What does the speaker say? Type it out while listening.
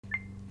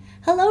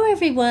Hello,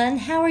 everyone.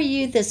 How are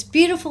you this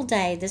beautiful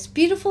day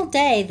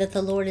that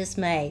the Lord has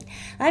made?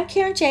 I'm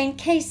Karen Jane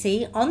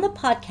Casey on the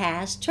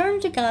podcast Turn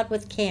to God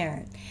with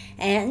Karen.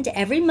 And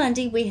every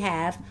Monday we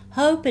have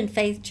Hope and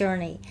Faith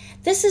Journey.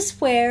 This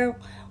is where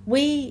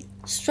we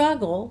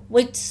struggle,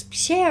 we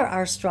share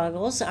our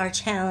struggles, our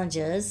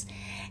challenges,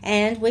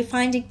 and we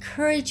find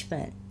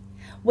encouragement.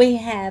 We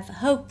have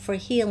hope for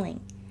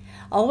healing,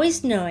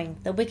 always knowing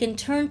that we can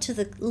turn to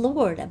the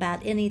Lord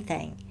about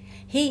anything.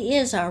 He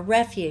is our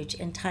refuge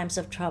in times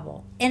of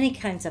trouble, any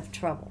kinds of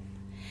trouble.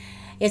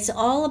 It's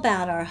all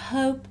about our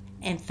hope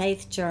and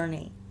faith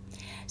journey.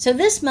 So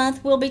this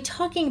month we'll be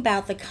talking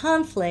about the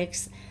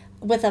conflicts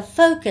with a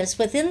focus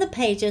within the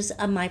pages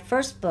of my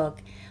first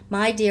book,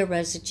 My Dear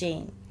Rosa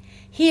Jean.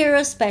 Here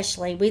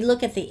especially, we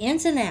look at the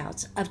ins and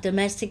outs of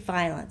domestic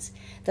violence,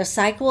 the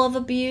cycle of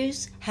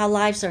abuse, how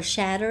lives are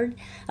shattered,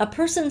 a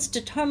person's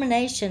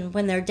determination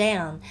when they're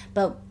down,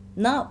 but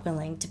not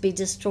willing to be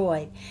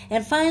destroyed,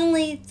 and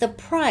finally, the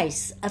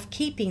price of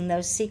keeping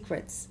those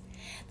secrets.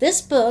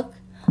 This book,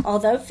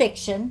 although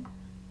fiction,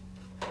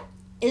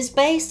 is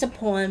based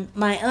upon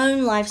my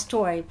own life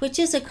story, which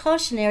is a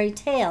cautionary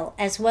tale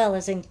as well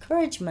as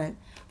encouragement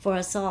for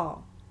us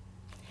all.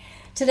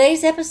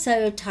 Today's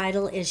episode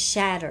title is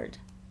Shattered.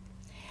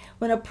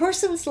 When a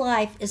person's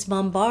life is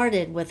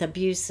bombarded with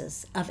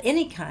abuses of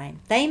any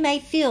kind, they may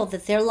feel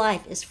that their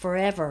life is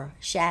forever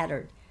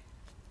shattered.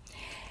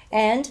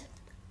 And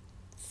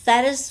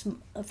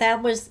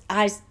that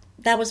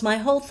was my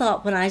whole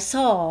thought when I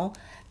saw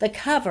the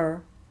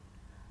cover,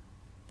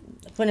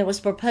 when it was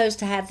proposed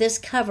to have this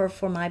cover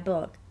for my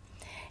book.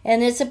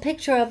 And it's a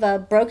picture of a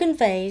broken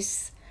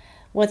vase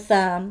with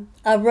a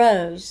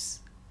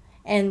rose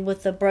and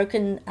with the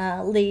broken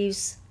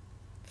leaves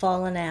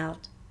fallen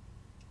out.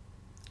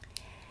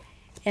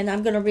 And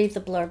I'm going to read the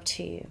blurb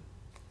to you.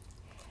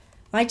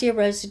 My dear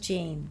Rosa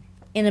Jean,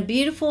 in a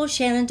beautiful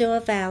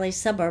Shenandoah Valley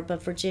suburb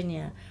of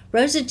Virginia,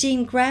 Rosa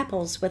Jean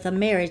grapples with a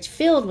marriage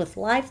filled with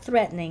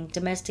life-threatening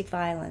domestic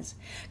violence,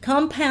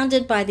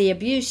 compounded by the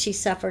abuse she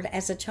suffered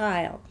as a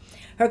child.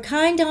 Her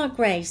kind Aunt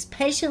Grace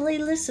patiently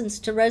listens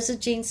to Rosa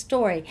Jean's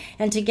story,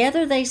 and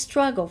together they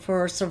struggle for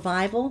her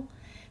survival,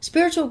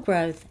 spiritual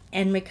growth,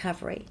 and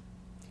recovery.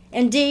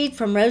 Indeed,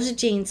 from Rosa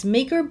Jean's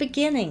meager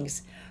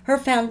beginnings, her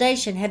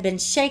foundation had been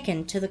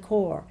shaken to the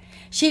core.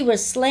 She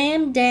was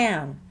slammed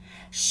down,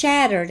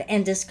 shattered,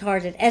 and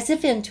discarded as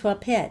if into a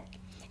pit.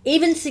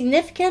 Even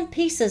significant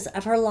pieces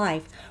of her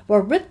life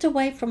were ripped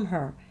away from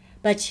her,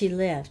 but she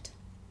lived.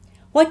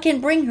 What can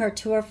bring her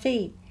to her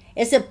feet?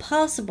 Is it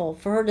possible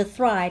for her to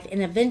thrive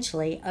and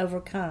eventually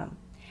overcome?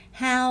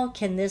 How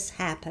can this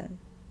happen?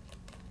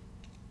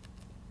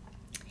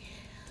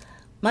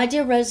 My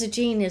Dear Rosa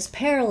Jean is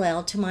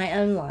parallel to my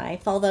own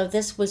life, although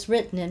this was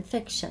written in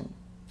fiction.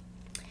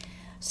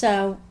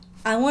 So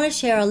I want to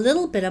share a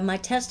little bit of my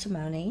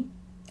testimony.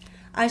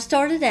 I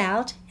started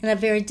out in a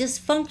very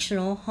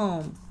dysfunctional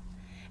home,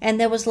 and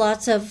there was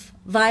lots of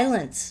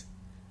violence,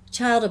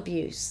 child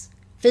abuse,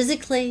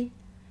 physically,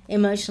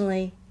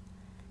 emotionally,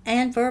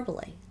 and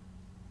verbally.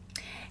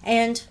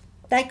 And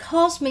that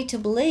caused me to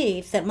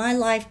believe that my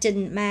life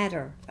didn't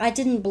matter. I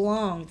didn't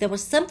belong. There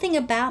was something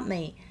about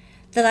me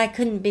that I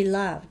couldn't be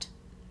loved.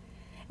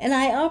 And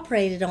I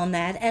operated on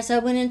that as I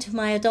went into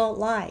my adult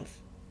life.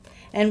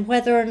 And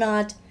whether or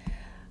not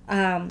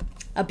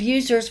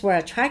abusers were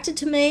attracted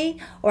to me,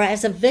 or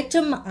as a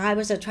victim I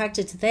was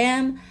attracted to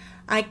them,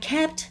 I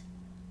kept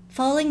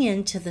falling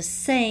into the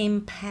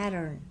same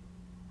pattern.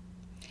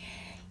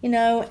 You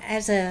know,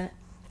 as a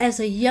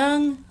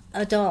young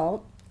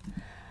adult,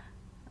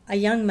 a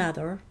young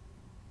mother,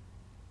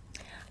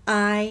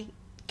 I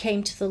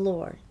came to the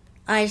Lord.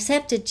 I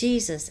accepted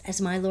Jesus as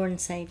my Lord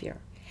and Savior.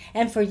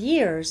 And for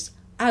years,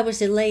 I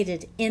was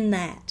elated in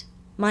that.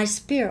 My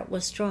spirit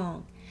was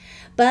strong.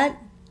 But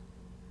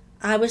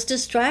I was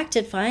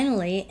distracted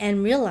finally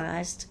and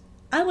realized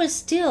I was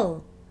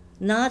still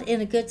not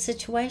in a good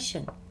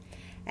situation.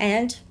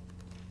 And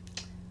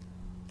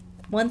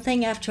one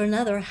thing after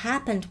another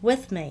happened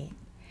with me.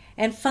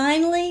 And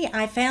finally,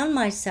 I found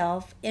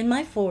myself in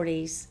my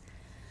 40s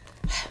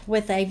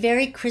with a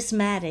very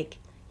charismatic,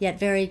 yet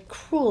very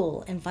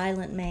cruel and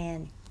violent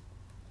man.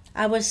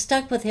 I was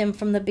stuck with him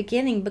from the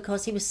beginning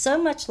because he was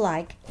so much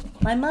like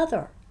my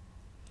mother,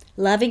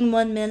 loving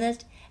one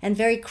minute and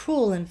very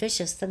cruel and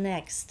vicious the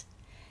next.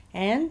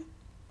 And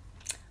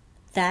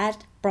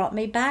that brought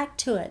me back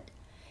to it.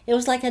 It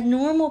was like a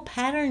normal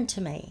pattern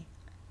to me.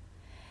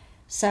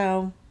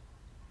 So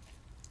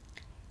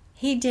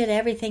he did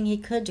everything he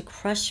could to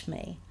crush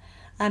me.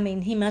 I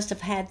mean, he must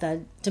have had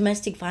the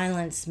domestic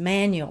violence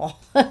manual.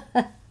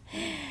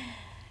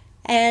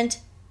 And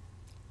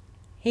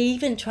he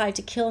even tried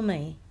to kill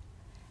me.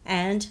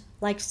 And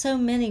like so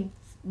many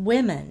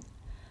women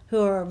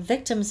who are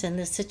victims in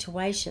this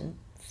situation,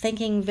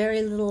 thinking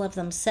very little of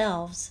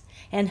themselves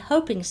and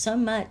hoping so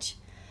much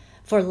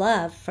for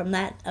love from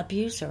that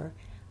abuser,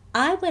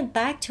 I went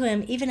back to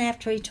him even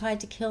after he tried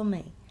to kill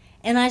me.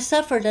 And I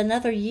suffered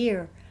another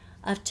year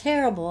of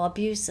terrible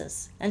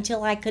abuses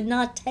until I could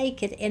not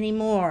take it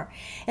anymore.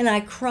 And I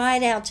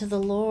cried out to the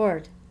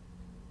Lord,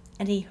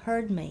 and He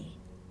heard me.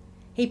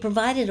 He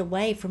provided a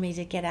way for me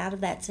to get out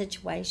of that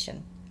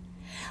situation.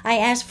 I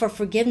asked for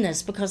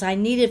forgiveness because I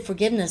needed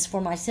forgiveness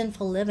for my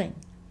sinful living,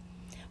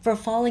 for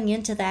falling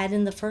into that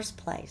in the first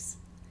place.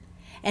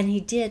 And He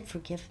did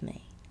forgive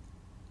me.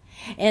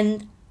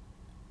 And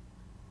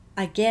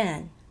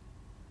again,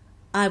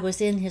 I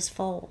was in His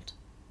fold.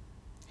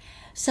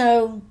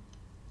 So,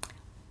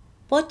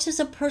 what does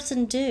a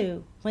person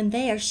do when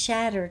they are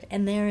shattered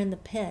and they're in the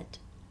pit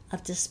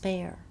of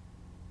despair?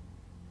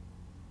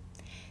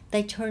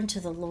 They turn to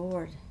the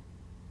Lord,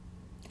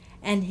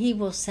 and He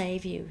will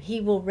save you. He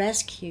will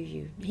rescue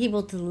you. He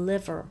will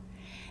deliver,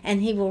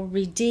 and He will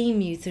redeem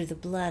you through the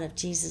blood of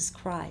Jesus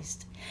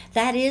Christ.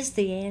 That is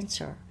the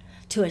answer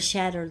to a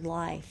shattered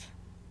life.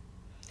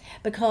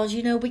 Because,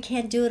 we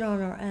can't do it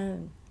on our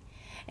own.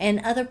 And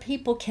other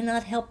people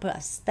cannot help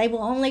us. They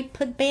will only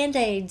put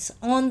Band-Aids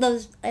on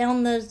those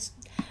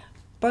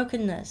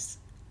brokenness.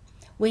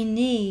 We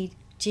need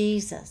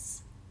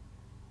Jesus.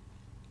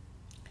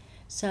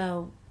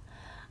 So,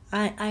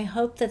 I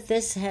hope that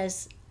this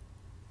has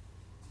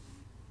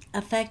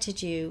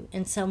affected you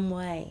in some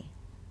way.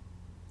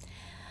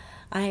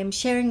 I am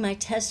sharing my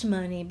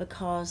testimony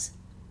because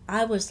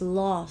I was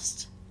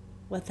lost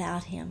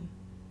without Him.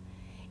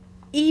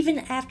 Even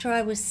after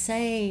I was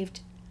saved,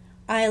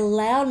 I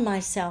allowed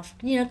myself,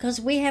 because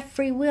we have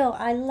free will,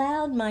 I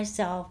allowed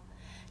myself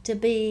to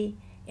be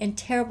in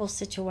terrible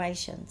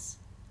situations.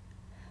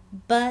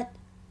 But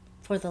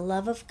for the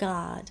love of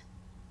God,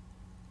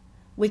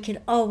 we can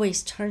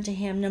always turn to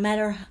Him no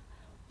matter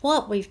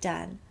what we've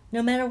done,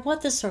 no matter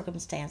what the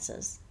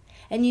circumstances.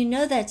 And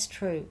that's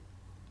true.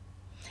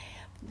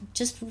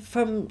 Just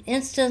from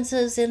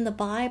instances in the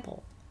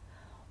Bible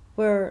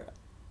where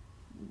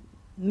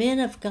men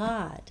of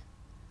God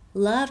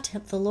loved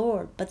the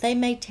Lord, but they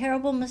made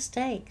terrible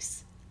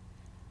mistakes.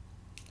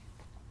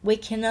 We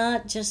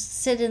cannot just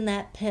sit in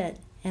that pit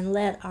and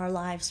let our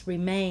lives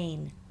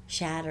remain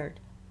shattered.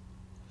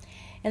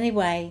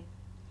 Anyway,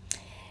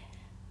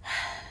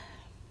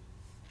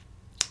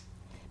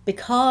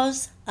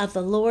 because of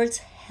the Lord's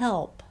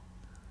help,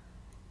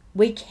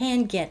 we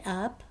can get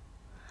up,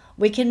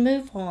 we can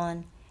move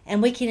on,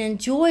 and we can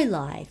enjoy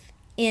life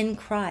in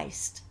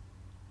Christ.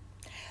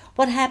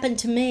 What happened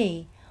to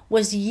me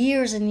was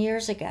years and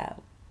years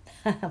ago.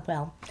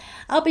 Well,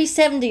 I'll be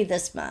 70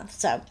 this month,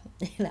 so,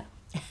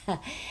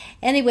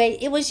 Anyway,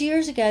 it was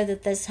years ago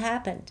that this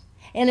happened,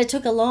 and it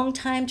took a long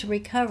time to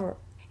recover,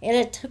 and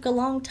it took a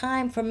long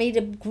time for me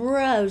to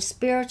grow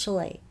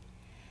spiritually.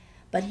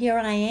 But here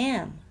I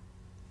am.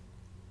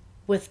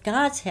 With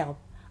God's help,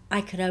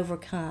 I could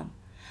overcome.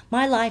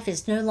 My life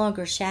is no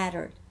longer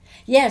shattered.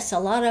 Yes, a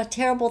lot of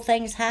terrible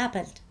things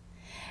happened,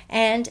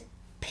 and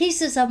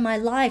pieces of my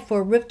life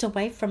were ripped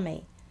away from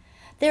me.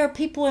 There are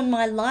people in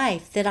my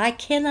life that I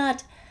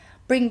cannot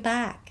bring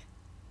back.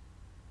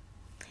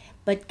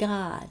 But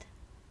God.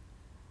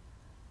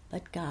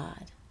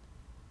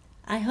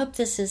 I hope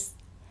this is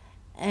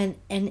an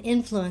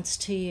influence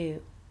to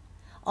you.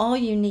 All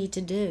you need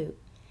to do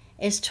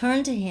is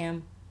turn to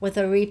Him with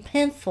a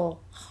repentful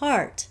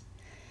heart,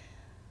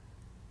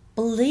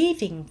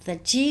 believing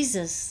that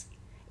Jesus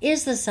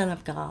is the Son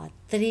of God,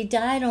 that He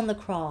died on the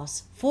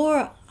cross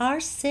for our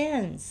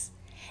sins,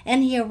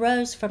 and He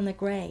arose from the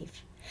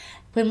grave.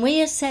 When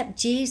we accept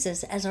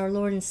Jesus as our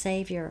Lord and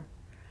Savior,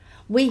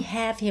 we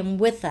have Him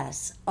with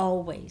us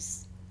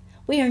always.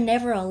 We are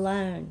never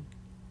alone.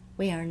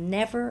 We are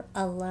never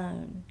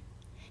alone.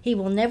 He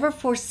will never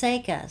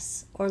forsake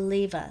us or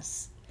leave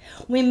us.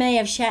 We may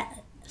have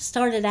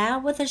started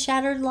out with a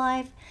shattered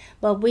life,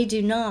 but we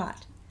do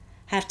not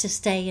have to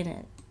stay in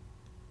it.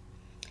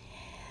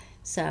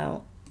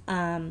 So,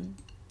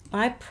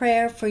 my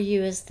prayer for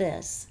you is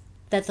this,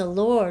 that the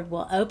Lord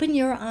will open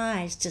your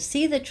eyes to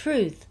see the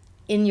truth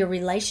in your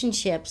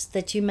relationships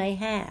that you may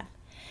have.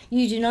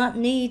 You do not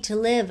need to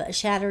live a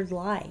shattered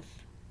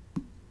life.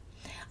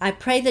 I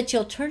pray that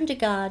you'll turn to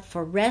God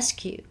for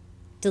rescue,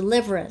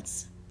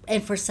 deliverance,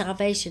 and for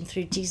salvation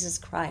through Jesus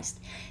Christ,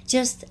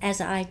 just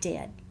as I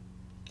did.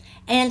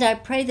 And I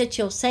pray that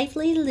you'll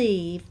safely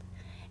leave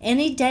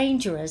any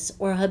dangerous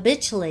or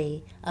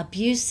habitually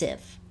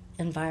abusive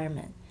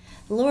environment.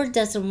 The Lord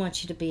doesn't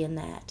want you to be in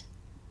that.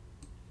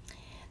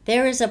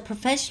 There is a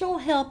professional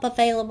help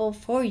available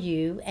for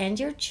you and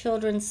your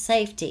children's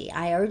safety.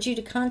 I urge you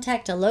to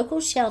contact a local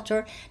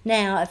shelter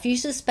now if you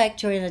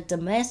suspect you're in a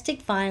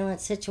domestic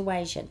violence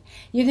situation.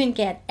 You can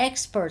get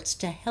experts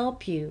to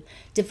help you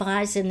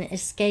devise an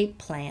escape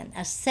plan,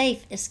 a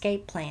safe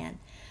escape plan,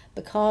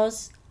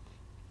 because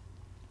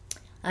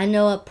I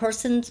know a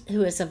person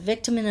who is a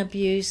victim in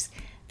abuse,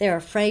 they're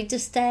afraid to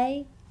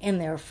stay and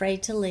they're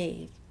afraid to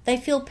leave. They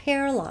feel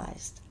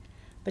paralyzed,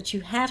 but you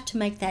have to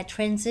make that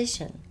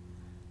transition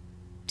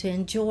to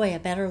enjoy a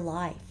better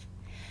life.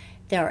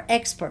 There are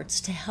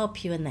experts to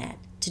help you in that,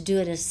 to do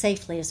it as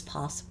safely as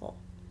possible.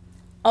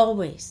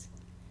 Always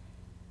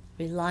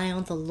rely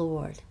on the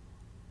Lord.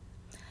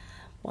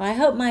 Well, I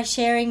hope my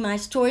sharing my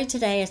story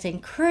today has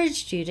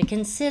encouraged you to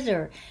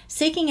consider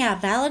seeking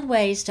out valid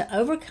ways to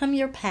overcome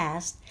your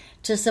past,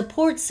 to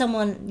support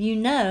someone you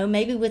know,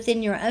 maybe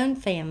within your own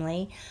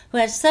family, who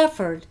has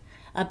suffered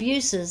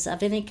abuses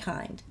of any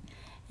kind.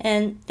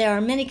 And there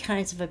are many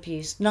kinds of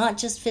abuse, not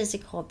just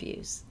physical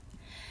abuse.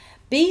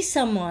 Be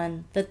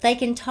someone that they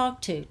can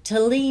talk to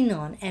lean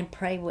on and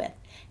pray with.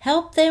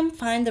 Help them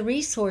find the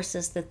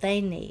resources that they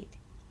need.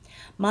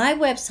 My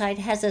website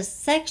has a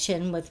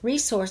section with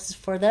resources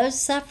for those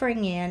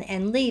suffering in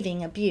and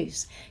leaving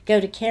abuse. Go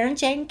to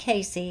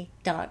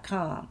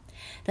KarenJaneCasey.com.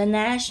 The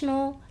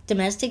National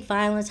Domestic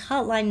Violence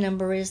Hotline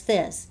number is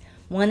this,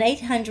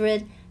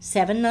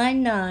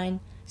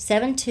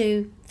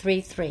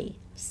 1-800-799-7233.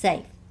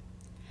 Safe.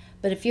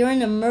 But if you're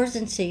in an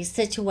emergency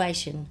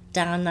situation,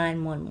 dial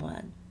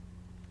 911.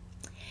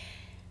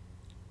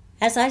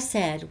 As I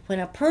said, when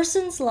a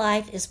person's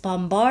life is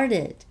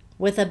bombarded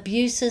with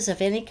abuses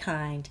of any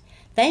kind,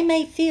 they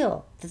may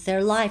feel that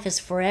their life is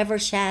forever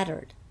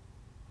shattered.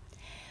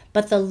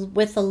 But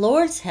with the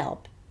Lord's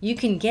help, you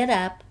can get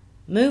up,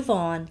 move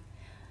on,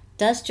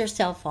 dust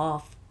yourself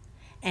off,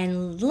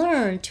 and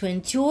learn to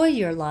enjoy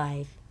your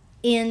life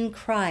in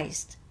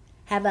Christ.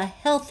 Have a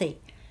healthy,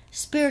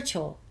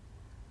 spiritual,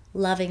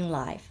 loving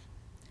life.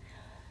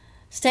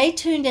 Stay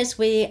tuned as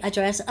we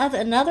address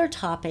another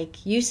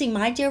topic using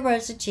My Dear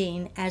Rosa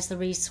Jean as the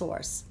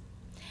resource.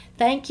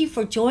 Thank you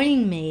for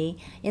joining me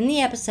in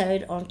the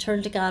episode on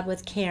Turn to God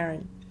with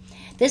Karen.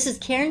 This is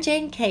Karen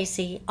Jane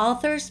Casey,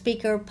 author,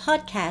 speaker,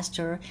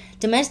 podcaster,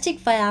 domestic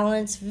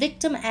violence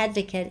victim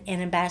advocate,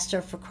 and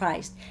ambassador for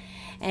Christ.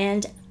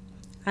 And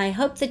I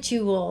hope that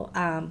you will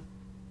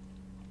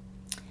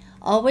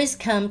always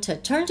come to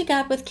Turn to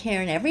God with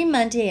Karen every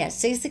Monday at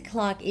 6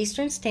 o'clock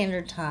Eastern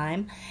Standard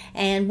Time.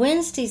 And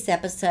Wednesday's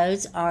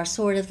episodes are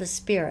Sword of the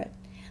Spirit.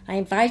 I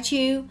invite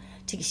you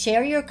to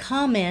share your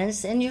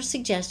comments and your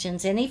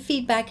suggestions. Any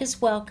feedback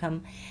is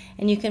welcome,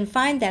 and you can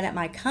find that at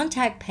my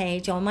contact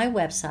page on my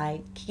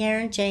website,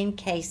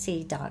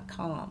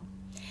 KarenJaneCasey.com.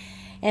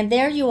 And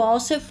there you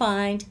also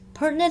find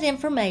pertinent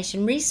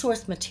information,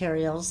 resource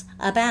materials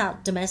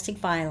about domestic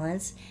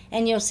violence,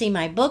 and you'll see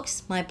my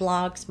books, my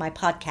blogs, my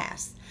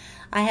podcasts.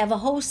 I have a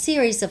whole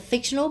series of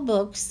fictional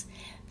books,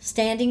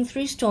 Standing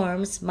Through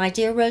Storms, My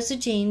Dear Rosa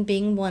Jean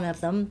being one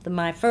of them,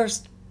 my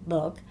first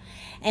book,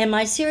 and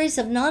my series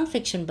of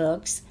nonfiction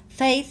books,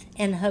 Faith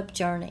and Hope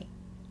Journey.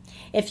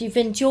 If you've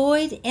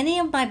enjoyed any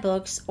of my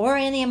books or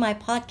any of my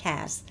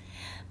podcasts,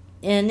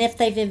 and if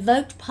they've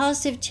evoked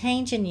positive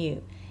change in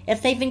you,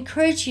 if they've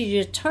encouraged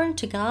you to turn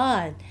to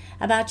God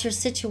about your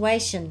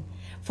situation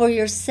for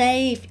your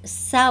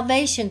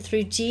salvation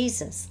through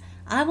Jesus,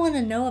 I want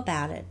to know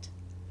about it.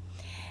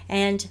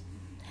 And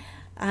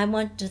I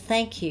want to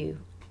thank you,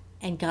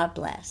 and God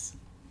bless.